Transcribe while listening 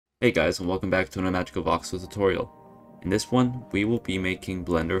Hey guys, and welcome back to another MagicaVoxel tutorial. In this one, we will be making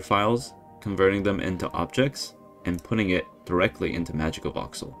Blender files, converting them into objects, and putting it directly into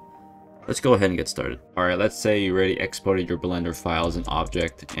MagicaVoxel. Let's go ahead and get started. Alright, let's say you already exported your Blender file as an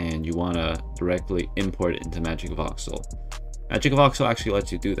object and you want to directly import it into MagicaVoxel. MagicaVoxel actually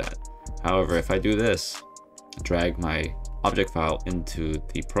lets you do that. However, if I do this, drag my object file into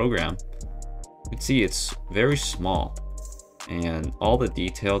the program, you can see it's very small. And all the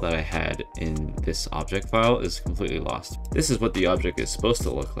detail that I had in this object file is completely lost. This is what the object is supposed to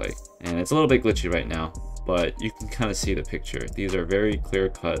look like, and it's a little bit glitchy right now, but you can kind of see the picture. These are very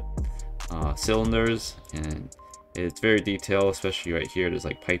clear-cut cylinders, and it's very detailed, especially right here. There's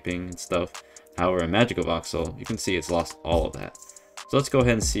like piping and stuff. However, in MagicaVoxel, you can see it's lost all of that. So let's go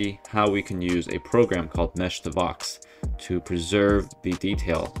ahead and see how we can use a program called Mesh To Vox to preserve the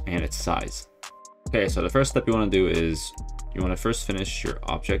detail and its size. Okay, so the first step you want to do is you want to first finish your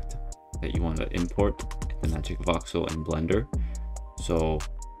object that you want to import in MagicaVoxel in Blender. So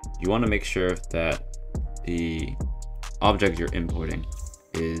you want to make sure that the object you're importing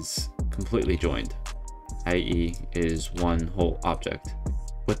is completely joined, i.e. is one whole object.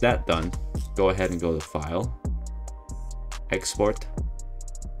 With that done, go ahead and go to File, Export,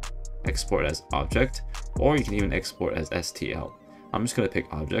 Export as Object, or you can even export as STL. I'm just going to pick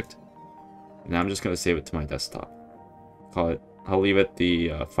Object, and I'm just going to save it to my desktop. I'll leave it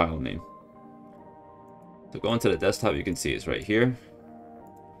the file name. So go into the desktop, you can see it's right here.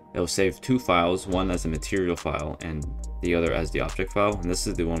 It'll save two files, one as a material file and the other as the object file, and this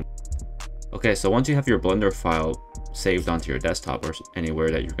is the one. Okay, so once you have your Blender file saved onto your desktop or anywhere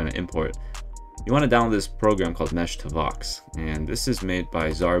that you're going to import, you want to download this program called Mesh To Vox, and this is made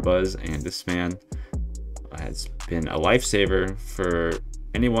by Zarbuzz, and this man has been a lifesaver for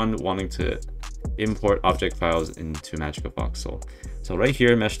anyone wanting to import object files into MagicaVoxel. So right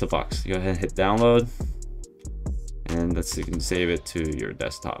here, Mesh To Vox, go ahead and hit download, and you can save it to your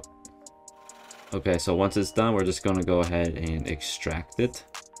desktop. Okay, so once it's done, we're just going to go ahead and extract it.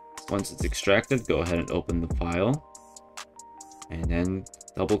 Once it's extracted, go ahead and open the file, and then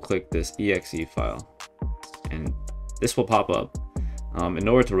double click this exe file, and this will pop up. In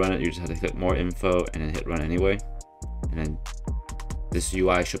order to run it, you just have to click more info and then hit run anyway, and then this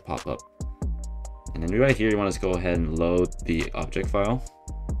UI should pop up. And then right here, you want to go ahead and load the object file.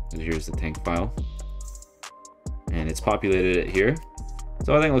 And here's the tank file, and it's populated it here.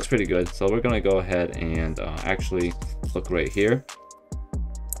 So I think it looks pretty good. So we're going to go ahead and actually look right here.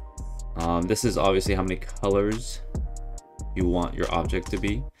 This is obviously how many colors you want your object to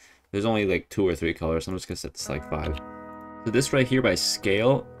be. There's only like 2 or 3 colors, so I'm just going to set this like 5. So this right here by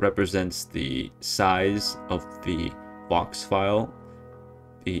scale represents the size of the Vox file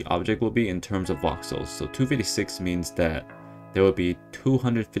the object will be in terms of voxels. So 256 means that there will be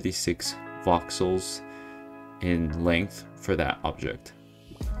 256 voxels in length for that object.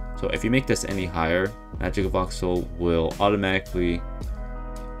 So if you make this any higher, MagicaVoxel will automatically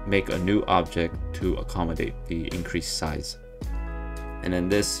make a new object to accommodate the increased size. And then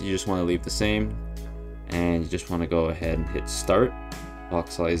this, you just want to leave the same, and you just want to go ahead and hit start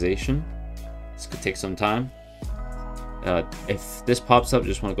voxelization. This could take some time. If this pops up,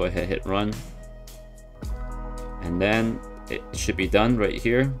 just want to go ahead and hit run, and then it should be done right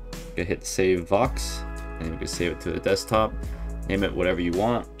here. You can hit save vox, and you can save it to the desktop, name it whatever you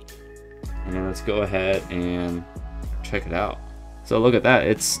want, and then let's go ahead and check it out. So look at that,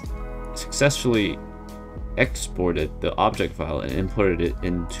 it's successfully exported the object file and imported it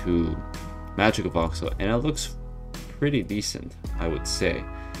into MagicaVoxel, and it looks pretty decent, I would say.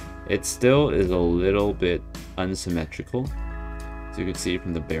 It still is a little bit unsymmetrical, as you can see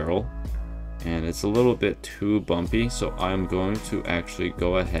from the barrel, and it's a little bit too bumpy, so I'm going to actually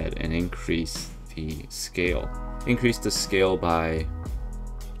go ahead and increase the scale. Increase the scale by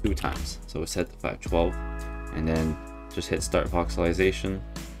 2 times, so it's set to 512, and then just hit start voxelization,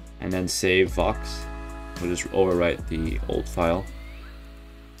 and then save vox. We'll just overwrite the old file.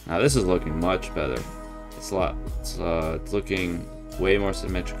 Now this is looking much better. It's looking way more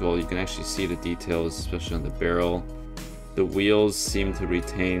symmetrical. You can actually see the details, especially on the barrel. The wheels seem to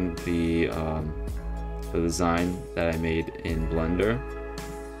retain the design that I made in Blender,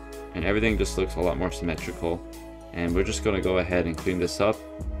 and everything just looks a lot more symmetrical. And we're just going to go ahead and clean this up.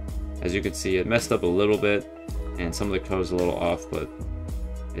 As you can see, it messed up a little bit, and some of the code is a little off, but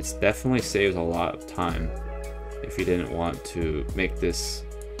it's definitely saves a lot of time if you didn't want to make this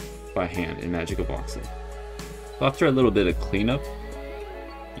by hand in MagicaVoxel. So after a little bit of cleanup,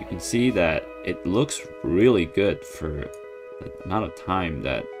 you can see that it looks really good for the amount of time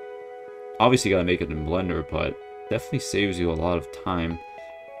that, obviously you gotta make it in Blender, but definitely saves you a lot of time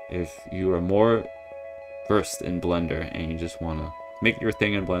if you are more versed in Blender and you just want to make your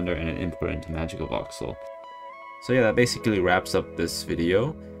thing in Blender and then import it into MagicaVoxel. So yeah, that basically wraps up this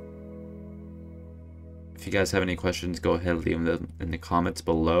video. If you guys have any questions, go ahead and leave them in the comments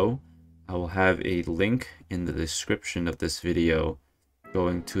below. I will have a link in the description of this video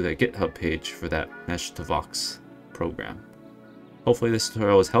going to the GitHub page for that Mesh To Vox program. Hopefully this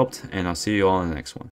tutorial has helped, and I'll see you all in the next one.